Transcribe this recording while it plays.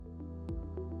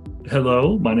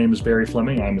Hello, my name is Barry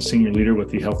Fleming. I'm a senior leader with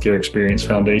the Healthcare Experience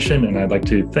Foundation, and I'd like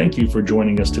to thank you for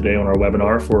joining us today on our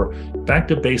webinar for Back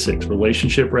to Basics,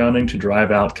 Relationship Rounding to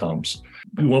Drive Outcomes.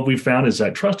 What we've found is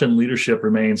that trust and leadership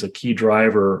remains a key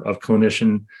driver of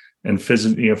clinician and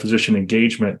physician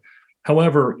engagement.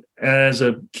 However, as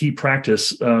a key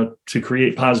practice to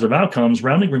create positive outcomes,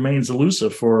 rounding remains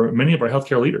elusive for many of our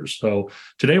healthcare leaders. So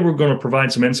today we're going to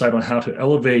provide some insight on how to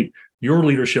elevate your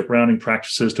leadership rounding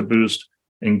practices to boost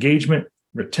engagement,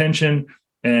 retention,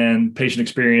 and patient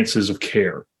experiences of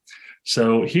care.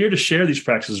 So here to share these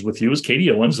practices with you is Katie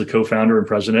Owens, the co-founder and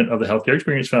president of the Healthcare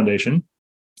Experience Foundation.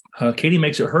 Katie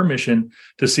makes it her mission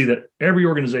to see that every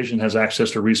organization has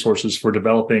access to resources for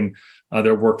developing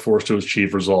their workforce to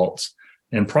achieve results.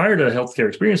 And prior to Healthcare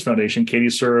Experience Foundation, Katie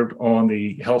served on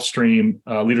the HealthStream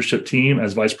leadership team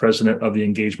as vice president of the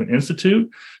Engagement Institute.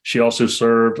 She also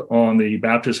served on the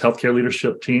Baptist Healthcare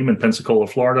leadership team in Pensacola,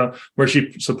 Florida, where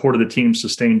she supported the team's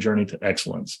sustained journey to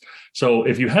excellence. So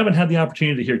if you haven't had the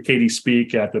opportunity to hear Katie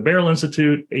speak at the Beryl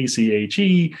Institute,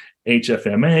 ACHE,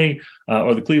 HFMA,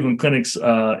 or the Cleveland Clinic's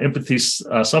Empathy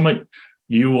Summit,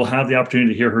 you will have the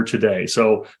opportunity to hear her today.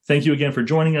 So thank you again for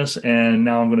joining us. And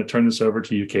now I'm going to turn this over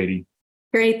to you, Katie.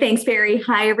 Great. Thanks, Barry.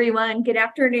 Hi, everyone. Good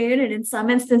afternoon. And in some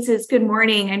instances, good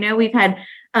morning. I know we've had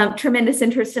tremendous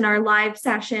interest in our live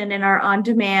session and our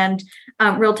on-demand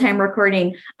real-time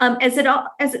recording. As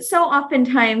it so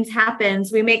oftentimes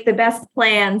happens, we make the best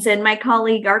plans. And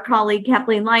our colleague,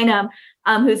 Kathleen Lynham,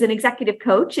 who's an executive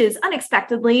coach, is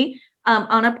unexpectedly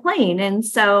on a plane. And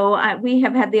so we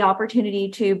have had the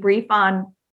opportunity to brief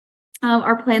on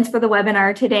our plans for the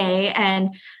webinar today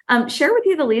and share with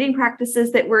you the leading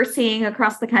practices that we're seeing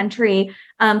across the country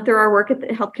through our work at the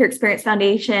Healthcare Experience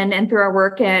Foundation and through our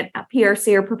work at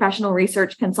PRC, or Professional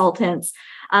Research Consultants,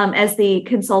 as the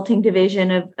consulting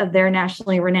division of their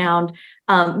nationally renowned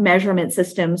measurement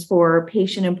systems for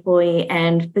patient, employee,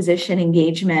 and physician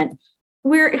engagement.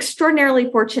 We're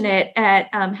extraordinarily fortunate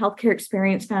at Healthcare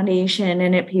Experience Foundation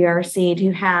and at PRC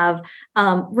to have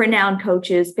renowned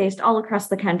coaches based all across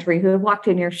the country who have walked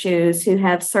in your shoes, who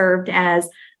have served as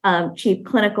chief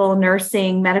clinical,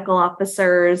 nursing, medical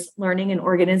officers, learning and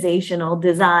organizational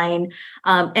design.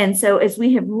 And so as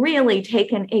we have really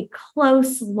taken a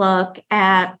close look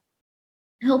at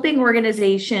helping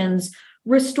organizations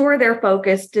restore their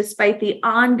focus despite the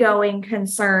ongoing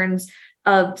concerns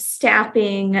of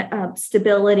staffing,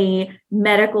 stability,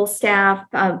 medical staff,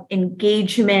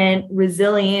 engagement,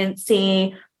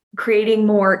 resiliency, creating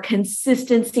more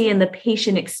consistency in the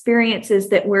patient experiences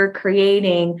that we're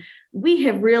creating, we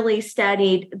have really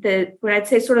studied what I'd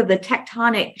say sort of the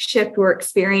tectonic shift we're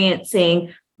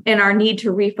experiencing and our need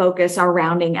to refocus our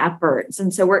rounding efforts.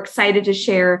 And so we're excited to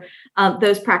share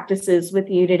those practices with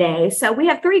you today. So we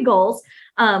have three goals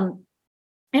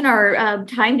in our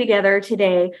time together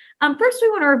today. First, we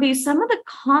want to review some of the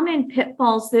common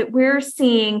pitfalls that we're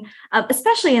seeing,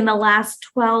 especially in the last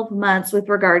 12 months with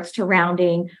regards to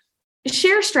rounding,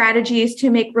 share strategies to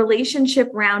make relationship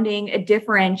rounding a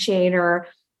differentiator,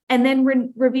 and then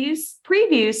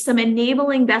preview some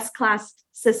enabling best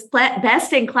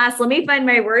in class, let me find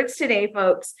my words today,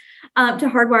 folks, to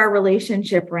hardwire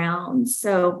relationship rounds.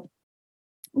 So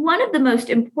one of the most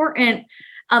important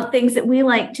things that we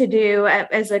like to do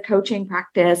as a coaching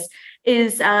practice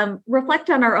is reflect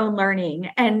on our own learning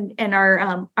and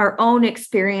our own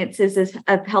experiences as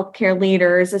of healthcare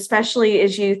leaders, especially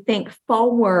as you think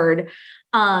forward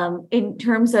in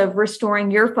terms of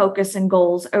restoring your focus and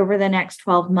goals over the next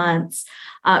 12 months,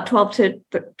 12 to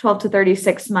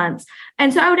 36 months.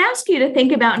 And so I would ask you to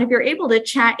think about, and if you're able to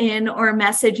chat in or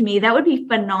message me, that would be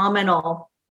phenomenal.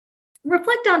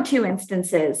 Reflect on two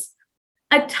instances.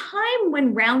 A time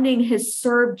when rounding has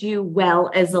served you well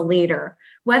as a leader,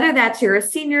 whether that's you're a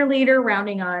senior leader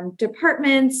rounding on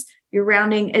departments, you're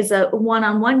rounding as a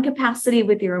one-on-one capacity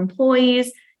with your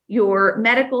employees, your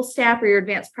medical staff or your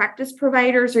advanced practice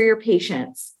providers or your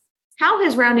patients. How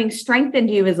has rounding strengthened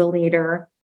you as a leader?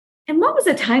 And what was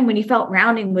a time when you felt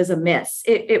rounding was amiss?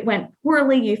 It went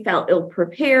poorly, you felt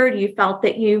ill-prepared, you felt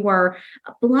that you were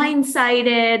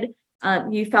blindsided,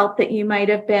 you felt that you might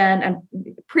have been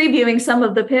previewing some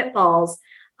of the pitfalls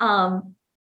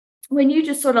when you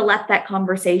just sort of left that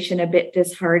conversation a bit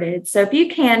disheartened. So if you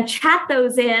can chat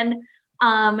those in,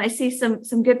 I see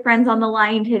some good friends on the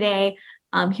line today.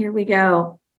 Here we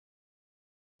go.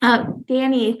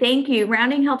 Danny, thank you.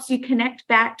 Rounding helps you connect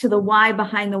back to the why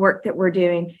behind the work that we're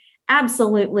doing.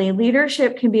 Absolutely.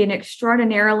 Leadership can be an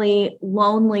extraordinarily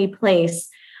lonely place.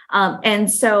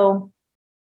 And so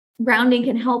rounding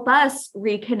can help us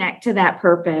reconnect to that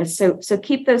purpose. So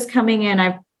keep those coming in.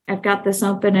 I've got this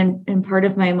open in part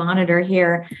of my monitor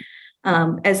here.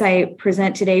 as I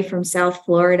present today from South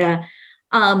Florida.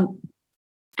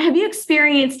 Have you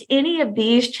experienced any of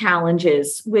these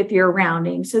challenges with your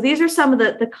rounding? So these are some of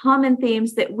the common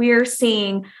themes that we're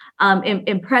seeing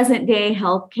in present day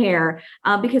healthcare,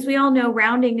 because we all know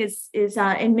rounding is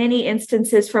in many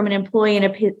instances from an employee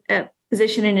and a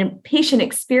physician and a patient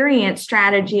experience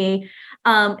strategy,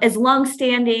 as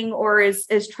longstanding or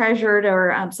as treasured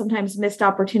or sometimes missed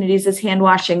opportunities as hand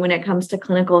washing when it comes to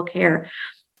clinical care.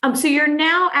 So you're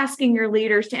now asking your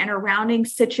leaders to enter rounding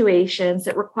situations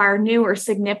that require new or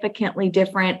significantly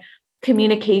different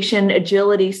communication,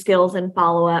 agility skills, and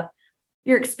follow-up.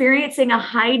 You're experiencing a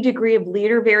high degree of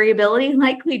leader variability,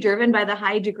 likely driven by the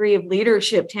high degree of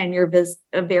leadership tenure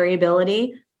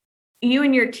variability. You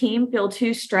and your team feel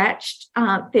too stretched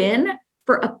thin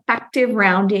for effective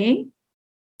rounding.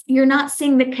 You're not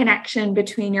seeing the connection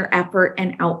between your effort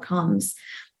and outcomes.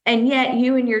 And yet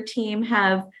you and your team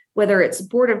have, whether it's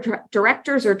board of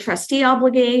directors or trustee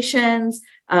obligations,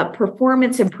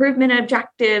 performance improvement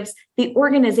objectives, the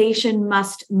organization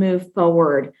must move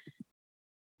forward.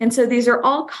 And so these are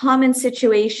all common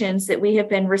situations that we have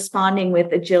been responding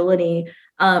with agility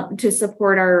to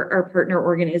support our partner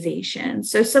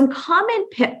organizations. So some common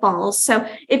pitfalls. So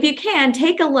if you can,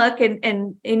 take a look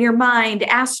and in your mind,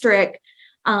 asterisk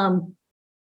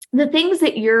the things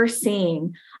that you're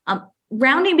seeing.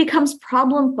 Rounding becomes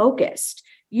problem focused.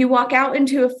 You walk out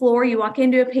into a floor, you walk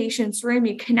into a patient's room,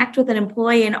 you connect with an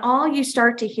employee, and all you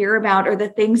start to hear about are the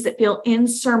things that feel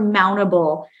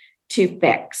insurmountable to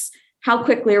fix. How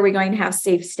quickly are we going to have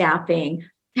safe staffing?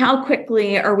 How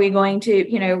quickly are we going to,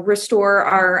 restore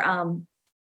our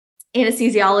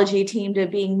anesthesiology team to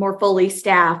being more fully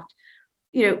staffed?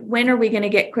 When are we going to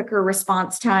get quicker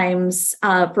response times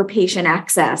for patient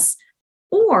access?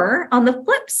 Or on the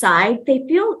flip side, they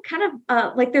feel kind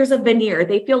of like there's a veneer.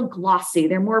 They feel glossy.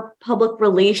 They're more public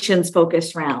relations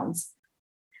focused rounds.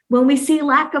 When we see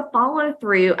lack of follow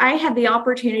through, I had the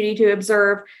opportunity to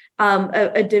observe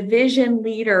a division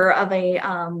leader of a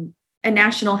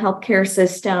national healthcare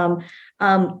system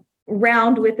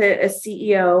round with a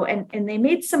CEO, and they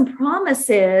made some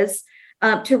promises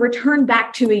to return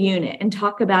back to a unit and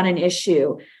talk about an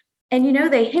issue. And,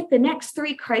 they hit the next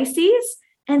 3 crises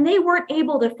and they weren't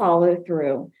able to follow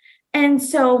through. And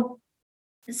so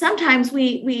sometimes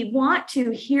we want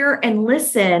to hear and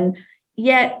listen,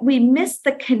 yet we miss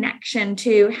the connection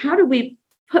to how do we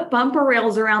put bumper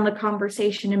rails around the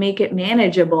conversation to make it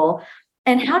manageable?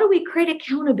 And how do we create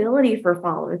accountability for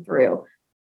follow through?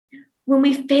 When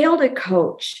we fail to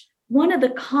coach, one of the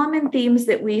common themes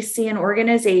that we see in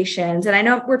organizations, and I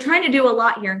know we're trying to do a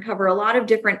lot here and cover a lot of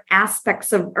different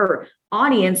aspects of or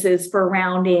audiences for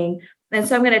rounding. And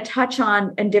so I'm going to touch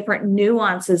on different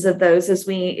nuances of those as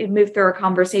we move through our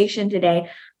conversation today.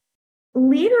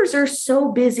 Leaders are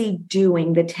so busy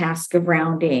doing the task of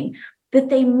rounding that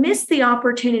they miss the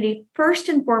opportunity, first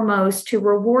and foremost, to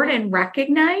reward and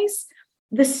recognize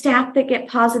the staff that get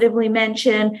positively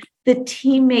mentioned, the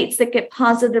teammates that get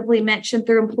positively mentioned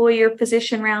through employee or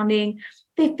physician rounding.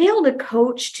 They fail to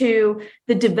coach to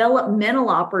the developmental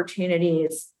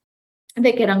opportunities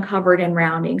that get uncovered in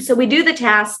rounding. So we do the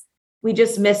task, we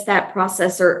just miss that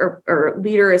process or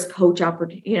leader as coach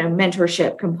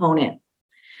mentorship component.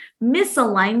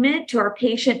 Misalignment to our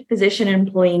patient, physician, and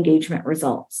employee engagement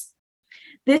results.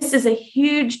 This is a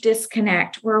huge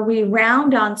disconnect where we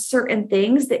round on certain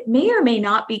things that may or may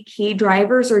not be key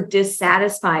drivers or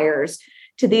dissatisfiers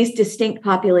to these distinct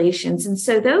populations. And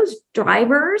so those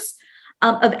drivers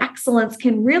of excellence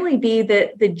can really be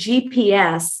the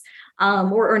GPS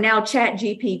or now Chat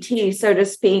GPT, so to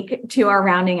speak, to our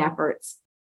rounding efforts.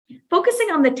 Focusing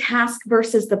on the task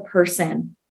versus the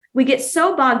person. We get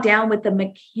so bogged down with the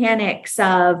mechanics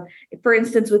of, for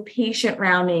instance, with patient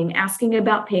rounding, asking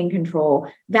about pain control,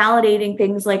 validating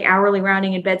things like hourly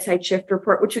rounding and bedside shift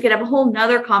report, which we could have a whole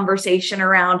nother conversation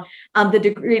around the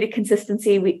degree to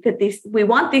consistency we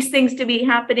want these things to be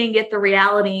happening, yet the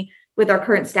reality with our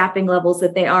current staffing levels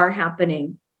that they are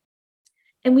happening.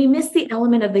 And we miss the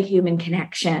element of the human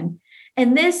connection.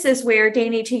 And this is where,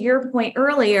 Danny, to your point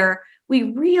earlier, we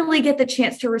really get the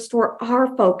chance to restore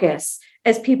our focus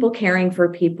as people caring for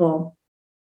people,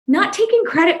 not taking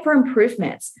credit for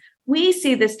improvements. We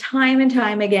see this time and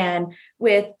time again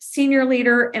with senior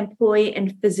leader, employee,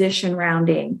 and physician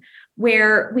rounding,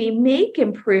 where we make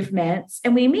improvements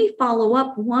and we may follow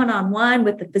up one-on-one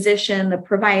with the physician, the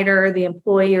provider, the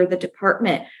employee, or the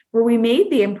department where we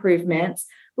made the improvements,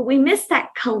 but we miss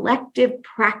that collective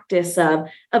practice of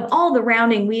all the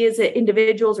rounding we as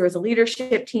individuals or as a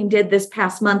leadership team did this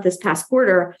past month, this past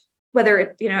quarter,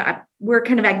 whether we're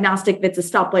kind of agnostic if it's a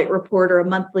stoplight report or a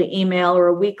monthly email or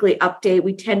a weekly update.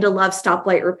 We tend to love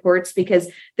stoplight reports because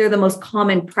they're the most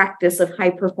common practice of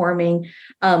high performing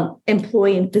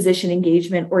employee and physician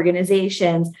engagement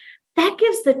organizations. That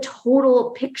gives the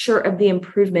total picture of the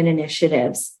improvement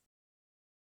initiatives.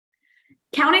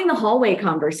 Counting the hallway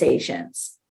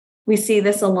conversations. We see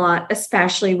this a lot,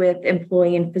 especially with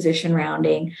employee and physician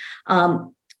rounding.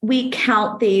 We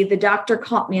count the doctor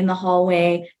caught me in the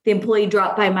hallway, the employee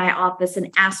dropped by my office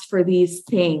and asked for these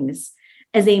things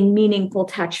as a meaningful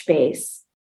touch base.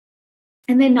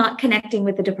 And then not connecting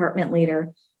with the department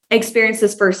leader. I experienced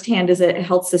this firsthand as a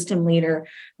health system leader,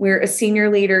 where a senior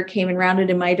leader came and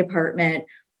rounded in my department,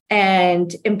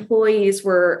 and employees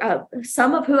were,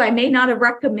 some of who I may not have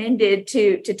recommended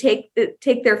to take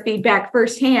their feedback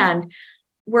firsthand,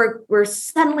 were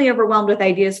suddenly overwhelmed with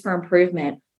ideas for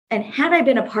improvement. And had I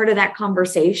been a part of that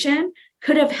conversation,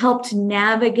 could have helped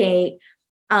navigate,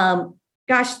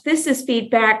 this is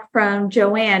feedback from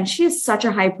Joanne. She is such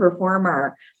a high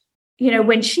performer.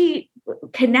 When she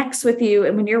connects with you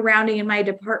and when you're rounding in my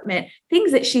department,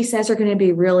 things that she says are going to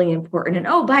be really important. And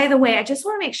oh, by the way, I just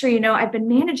want to make sure I've been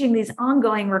managing these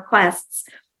ongoing requests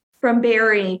from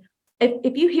Barry.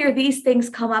 If you hear these things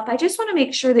come up, I just want to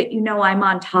make sure that I'm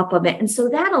on top of it. And so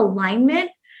that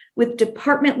alignment with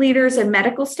department leaders and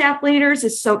medical staff leaders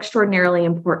is so extraordinarily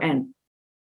important.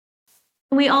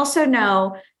 We also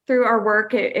know through our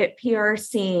work at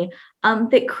PRC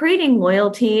that creating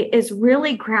loyalty is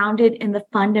really grounded in the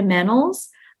fundamentals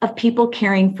of people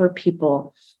caring for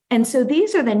people. And so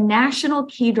these are the national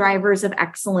key drivers of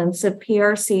excellence of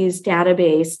PRC's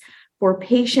database for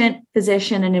patient,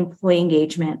 physician, and employee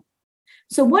engagement.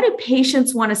 So what do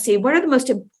patients want to see? What are the most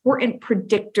important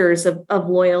predictors of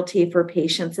loyalty for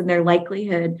patients and their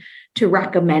likelihood to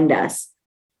recommend us?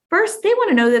 First, they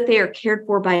want to know that they are cared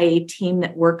for by a team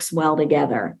that works well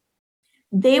together.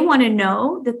 They want to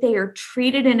know that they are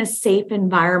treated in a safe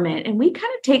environment. And we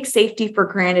kind of take safety for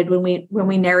granted when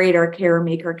we narrate our care or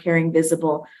make our caring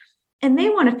visible. And they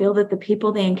want to feel that the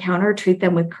people they encounter treat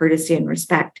them with courtesy and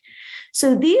respect.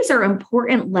 So these are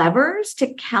important levers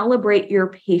to calibrate your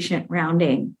patient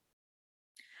rounding.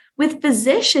 With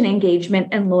physician engagement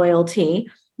and loyalty,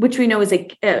 which we know is an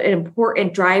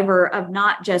important driver of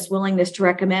not just willingness to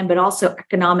recommend, but also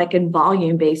economic and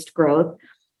volume-based growth,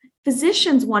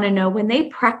 physicians want to know when they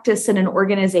practice in an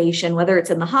organization, whether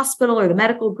it's in the hospital or the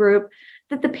medical group,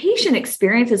 that the patient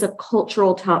experience is a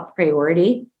cultural top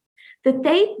priority, that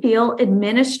they feel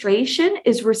administration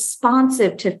is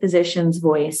responsive to physicians'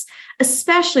 voice,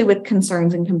 especially with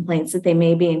concerns and complaints that they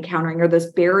may be encountering or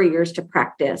those barriers to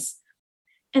practice.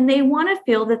 And they want to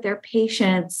feel that their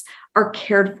patients are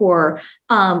cared for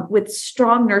with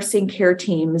strong nursing care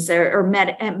teams or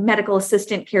medical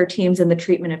assistant care teams in the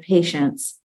treatment of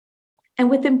patients. And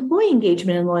with employee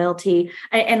engagement and loyalty,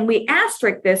 and we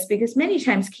asterisk this because many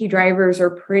times key drivers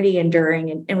are pretty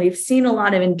enduring, and we've seen a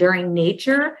lot of enduring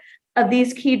nature of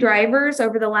these key drivers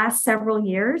over the last several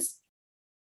years.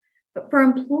 But for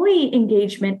employee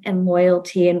engagement and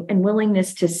loyalty and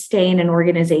willingness to stay in an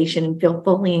organization and feel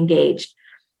fully engaged,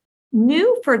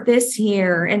 new for this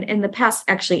year and in the past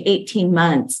actually 18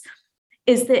 months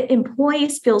is that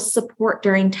employees feel support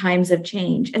during times of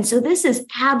change. And so this is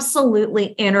absolutely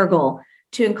integral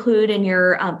to include in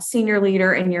your senior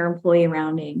leader and your employee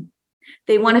rounding.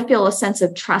 They want to feel a sense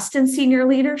of trust in senior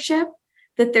leadership,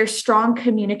 that there's strong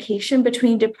communication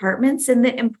between departments, and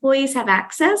that employees have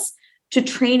access to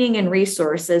training and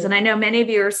resources. And I know many of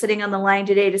you are sitting on the line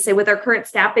today to say, with our current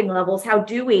staffing levels, how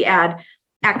do we add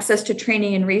access to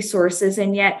training and resources?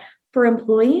 And yet for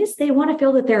employees, they want to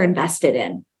feel that they're invested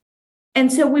in.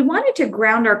 And so we wanted to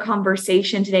ground our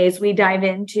conversation today as we dive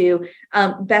into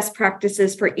best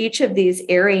practices for each of these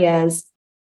areas,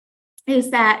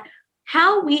 is that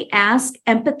how we ask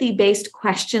empathy-based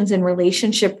questions in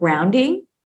relationship rounding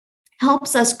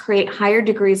helps us create higher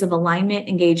degrees of alignment,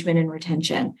 engagement, and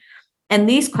retention. And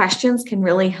these questions can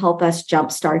really help us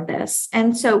jumpstart this.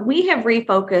 And so we have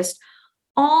refocused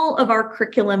all of our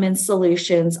curriculum and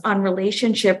solutions on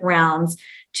relationship rounds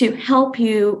to help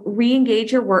you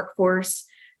re-engage your workforce,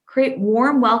 create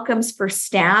warm welcomes for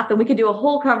staff. And we could do a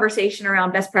whole conversation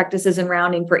around best practices and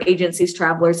rounding for agencies,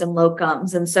 travelers, and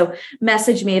locums. And so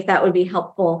message me if that would be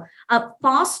helpful.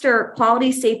 Foster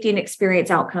quality, safety, and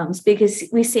experience outcomes, because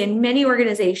we see in many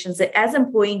organizations that as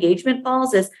employee engagement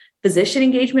falls, as physician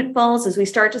engagement falls, as we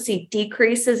start to see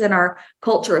decreases in our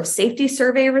culture of safety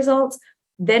survey results,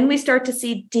 then we start to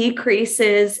see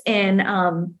decreases in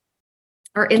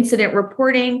our incident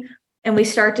reporting, and we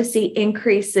start to see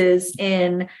increases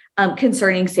in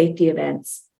concerning safety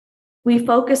events. We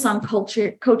focus on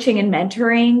culture, coaching and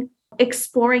mentoring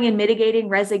exploring and mitigating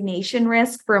resignation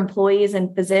risk for employees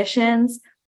and physicians,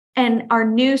 and our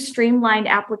new streamlined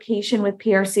application with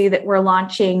PRC that we're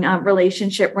launching,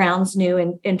 relationship rounds new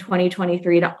in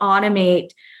 2023 to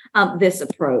automate this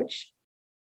approach.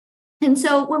 And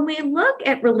so when we look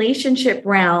at relationship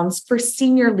rounds for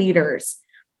senior leaders,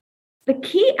 the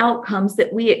key outcomes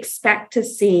that we expect to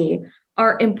see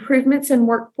are improvements in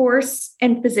workforce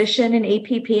and physician and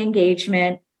APP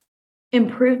engagement,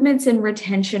 improvements in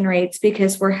retention rates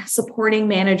because we're supporting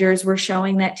managers, we're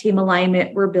showing that team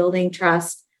alignment, we're building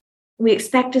trust. We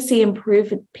expect to see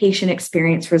improved patient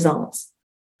experience results.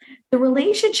 The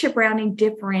relationship rounding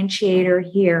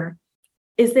differentiator here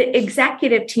is that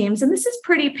executive teams, and this is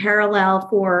pretty parallel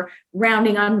for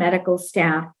rounding on medical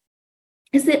staff,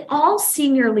 is that all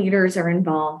senior leaders are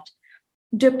involved.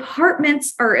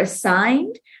 Departments are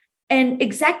assigned, and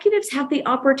executives have the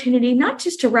opportunity not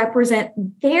just to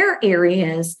represent their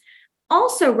areas,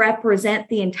 also represent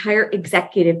the entire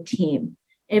executive team.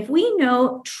 If we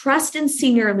know trust in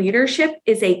senior leadership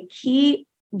is a key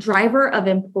driver of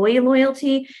employee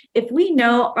loyalty, if we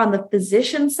know on the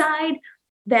physician side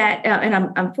that,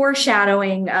 and I'm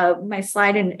foreshadowing my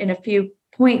slide in a few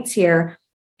points here,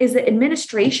 is that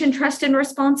administration trust and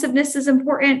responsiveness is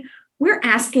important. We're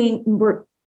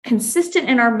consistent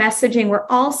in our messaging,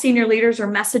 where all senior leaders are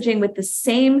messaging with the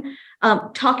same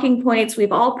talking points.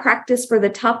 We've all practiced for the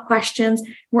tough questions.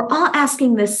 We're all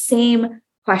asking the same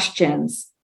questions.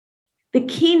 The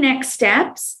key next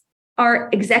steps are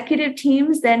executive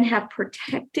teams then have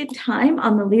protected time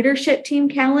on the leadership team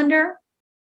calendar.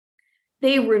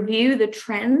 They review the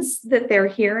trends that they're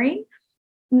hearing.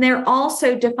 And they're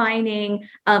also defining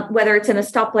whether it's in a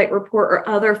stoplight report or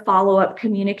other follow-up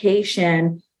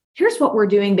communication. Here's what we're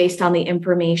doing based on the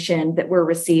information that we're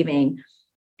receiving.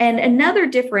 And another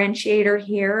differentiator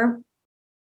here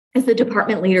is the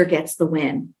department leader gets the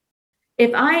win.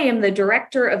 If I am the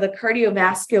director of the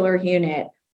cardiovascular unit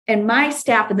and my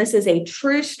staff, and this is a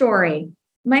true story,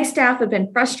 my staff have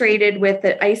been frustrated with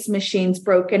the ice machines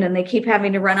broken and they keep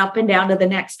having to run up and down to the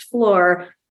next floor.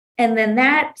 And then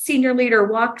that senior leader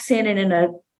walks in and in a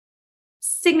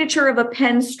signature of a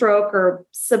pen stroke or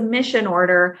submission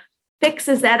order,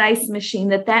 fixes that ice machine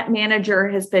that manager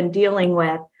has been dealing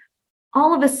with.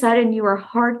 All of a sudden, you are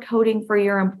hard coding for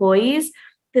your employees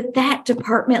that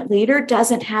department leader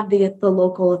doesn't have the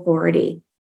local authority,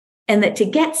 and that to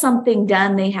get something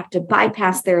done, they have to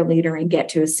bypass their leader and get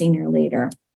to a senior leader.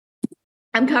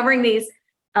 I'm covering these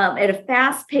at a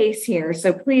fast pace here,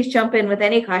 so please jump in with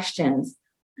any questions.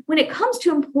 When it comes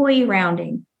to employee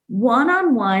rounding,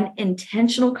 one-on-one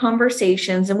intentional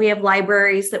conversations, and we have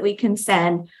libraries that we can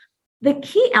send, the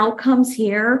key outcomes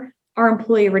here are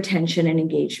employee retention and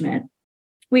engagement.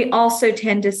 We also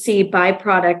tend to see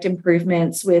byproduct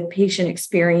improvements with patient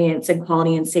experience and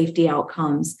quality and safety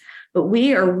outcomes. But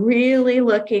we are really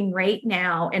looking right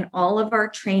now in all of our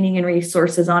training and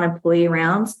resources on employee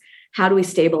rounds. How do we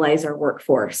stabilize our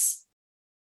workforce?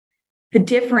 The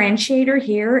differentiator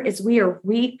here is we are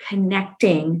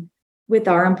reconnecting with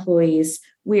our employees.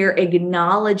 We are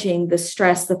acknowledging the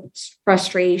stress, the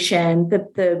frustration,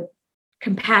 the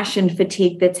compassion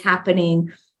fatigue that's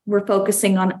happening. We're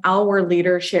focusing on our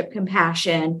leadership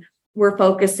compassion. We're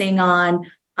focusing on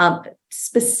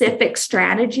specific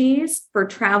strategies for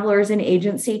travelers and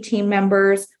agency team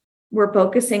members. We're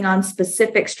focusing on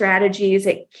specific strategies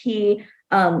at key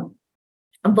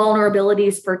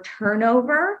vulnerabilities for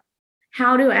turnover,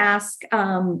 how to ask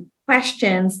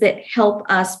questions that help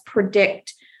us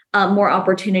predict more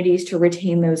opportunities to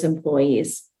retain those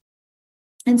employees.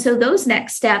 And so those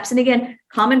next steps, and again,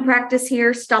 common practice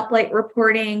here, stoplight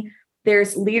reporting,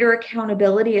 there's leader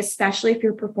accountability, especially if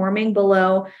you're performing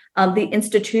below the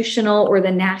institutional or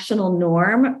the national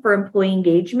norm for employee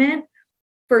engagement.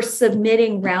 For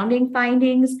submitting rounding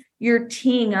findings, you're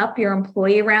teeing up your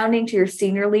employee rounding to your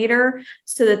senior leader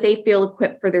so that they feel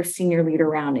equipped for their senior leader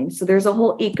rounding. So there's a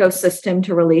whole ecosystem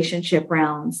to relationship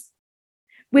rounds.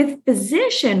 With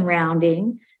physician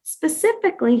rounding,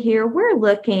 specifically here, we're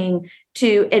looking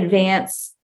to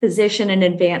advance physician and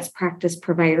advanced practice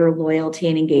provider loyalty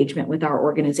and engagement with our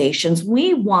organizations.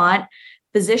 We want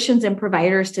physicians and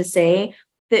providers to say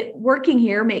that working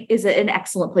here is an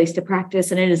excellent place to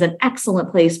practice, and it is an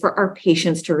excellent place for our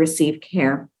patients to receive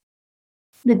care.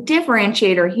 The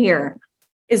differentiator here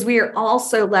is we are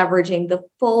also leveraging the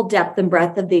full depth and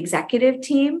breadth of the executive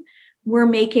team. We're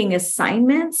making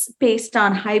assignments based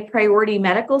on high priority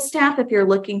medical staff. If you're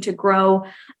looking to grow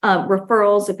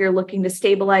referrals, if you're looking to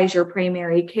stabilize your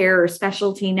primary care or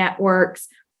specialty networks,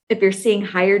 if you're seeing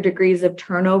higher degrees of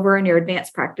turnover in your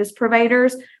advanced practice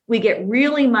providers, we get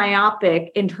really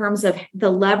myopic in terms of the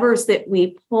levers that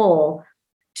we pull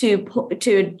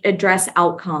to address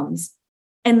outcomes.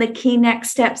 And the key next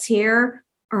steps here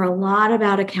are a lot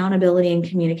about accountability and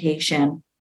communication,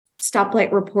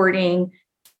 stoplight reporting,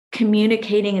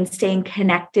 communicating and staying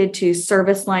connected to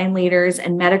service line leaders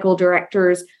and medical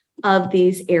directors of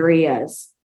these areas.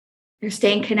 You're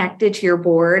staying connected to your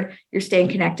board. You're staying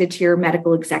connected to your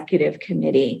medical executive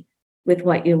committee with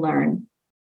what you learn.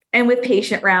 And with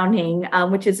patient rounding,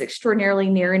 which is extraordinarily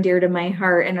near and dear to my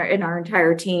heart and our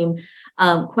entire team,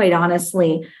 quite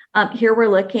honestly. Here we're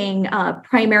looking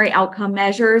primary outcome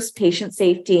measures, patient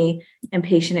safety, and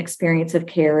patient experience of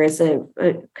care as a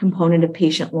component of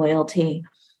patient loyalty.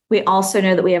 We also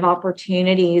know that we have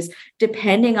opportunities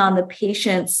depending on the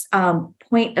patient's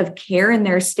point of care in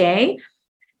their stay.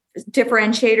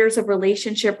 Differentiators of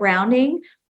relationship rounding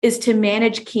is to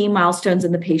manage key milestones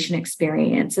in the patient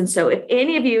experience. And so if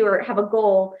any of you have a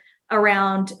goal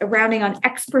around rounding on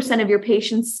X% of your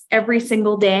patients every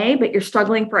single day, but you're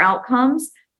struggling for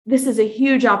outcomes, this is a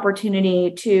huge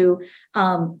opportunity to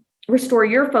restore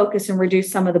your focus and reduce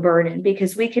some of the burden,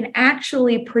 because we can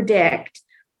actually predict,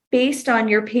 based on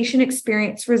your patient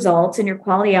experience results and your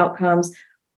quality outcomes,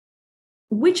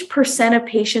 which % of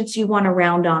patients you want to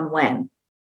round on when.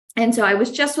 And so I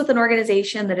was just with an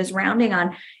organization that is rounding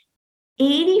on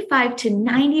 85 to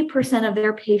 90% of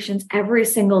their patients every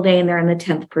single day, and they're in the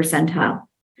 10th percentile.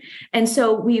 And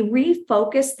so we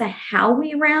refocus the how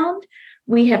we round.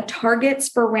 We have targets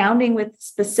for rounding with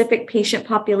specific patient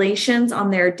populations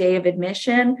on their day of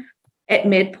admission, at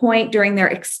midpoint during their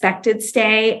expected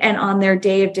stay, and on their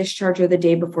day of discharge or the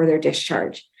day before their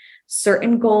discharge.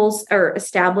 Certain goals are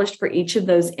established for each of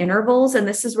those intervals, and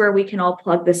this is where we can all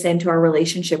plug this into our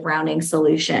relationship rounding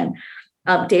solution.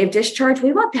 Day of discharge,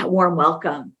 we want that warm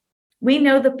welcome. We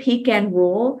know the peak end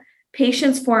rule.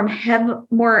 Patients form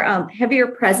heavier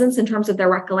presence in terms of their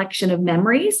recollection of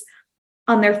memories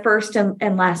on their first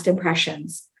and last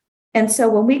impressions. And so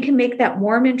when we can make that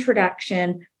warm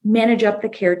introduction, manage up the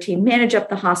care team, manage up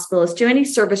the hospitalist, do any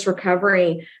service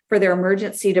recovery for their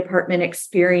emergency department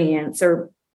experience, or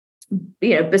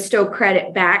bestow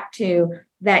credit back to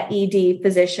that ED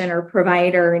physician or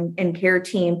provider and care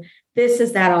team, this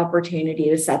is that opportunity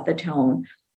to set the tone.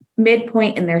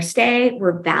 Midpoint in their stay,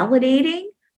 we're validating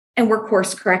and we're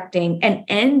course correcting. And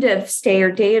end of stay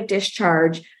or day of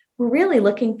discharge, we're really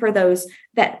looking for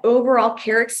that overall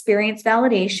care experience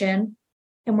validation.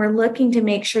 And we're looking to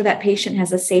make sure that patient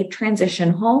has a safe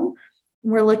transition home.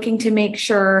 We're looking to make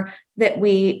sure that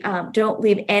we don't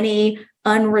leave any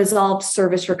unresolved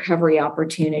service recovery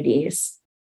opportunities.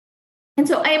 And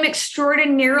so I am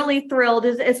extraordinarily thrilled,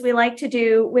 as we like to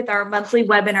do with our monthly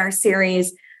webinar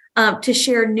series, to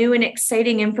share new and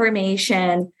exciting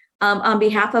information on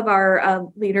behalf of our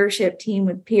leadership team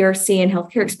with PRC and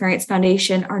Healthcare Experience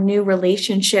Foundation, our new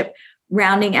relationship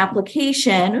rounding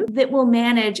application that will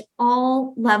manage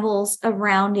all levels of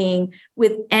rounding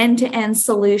with end-to-end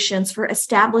solutions for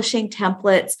establishing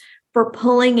templates, for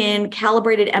pulling in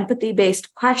calibrated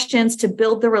empathy-based questions to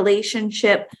build the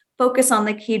relationship, focus on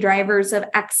the key drivers of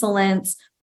excellence,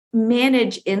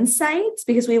 manage insights,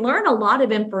 because we learn a lot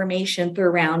of information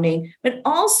through rounding, but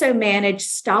also manage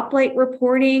stoplight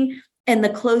reporting and the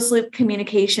closed loop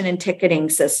communication and ticketing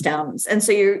systems. And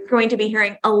so you're going to be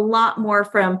hearing a lot more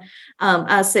from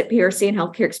us at PRC and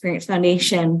Healthcare Experience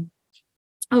Foundation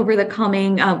over the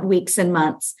coming weeks and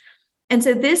months. And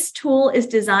so this tool is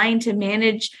designed to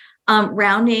manage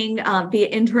rounding via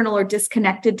internal or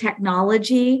disconnected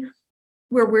technology,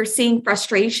 where we're seeing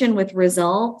frustration with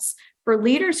results for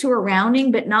leaders who are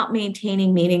rounding but not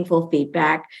maintaining meaningful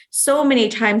feedback. So many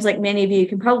times, like many of you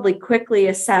can probably quickly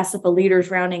assess if a leader's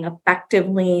rounding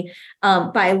effectively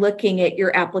by looking at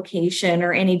your application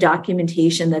or any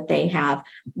documentation that they have.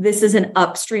 This is an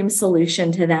upstream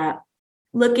solution to that.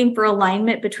 Looking for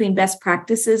alignment between best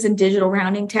practices and digital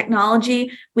rounding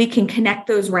technology, we can connect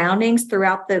those roundings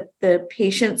throughout the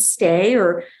patient's stay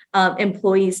or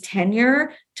employee's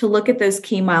tenure to look at those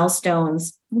key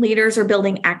milestones. Leaders are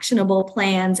building actionable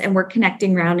plans, and we're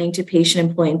connecting rounding to patient,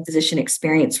 employee, and physician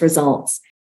experience results.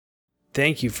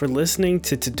 Thank you for listening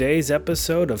to today's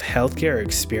episode of Healthcare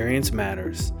Experience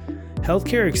Matters.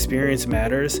 Healthcare Experience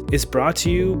Matters is brought to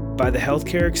you by the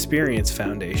Healthcare Experience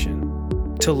Foundation.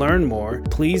 To learn more,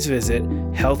 please visit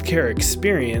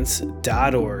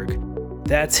healthcareexperience.org.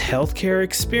 That's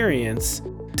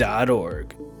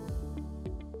healthcareexperience.org.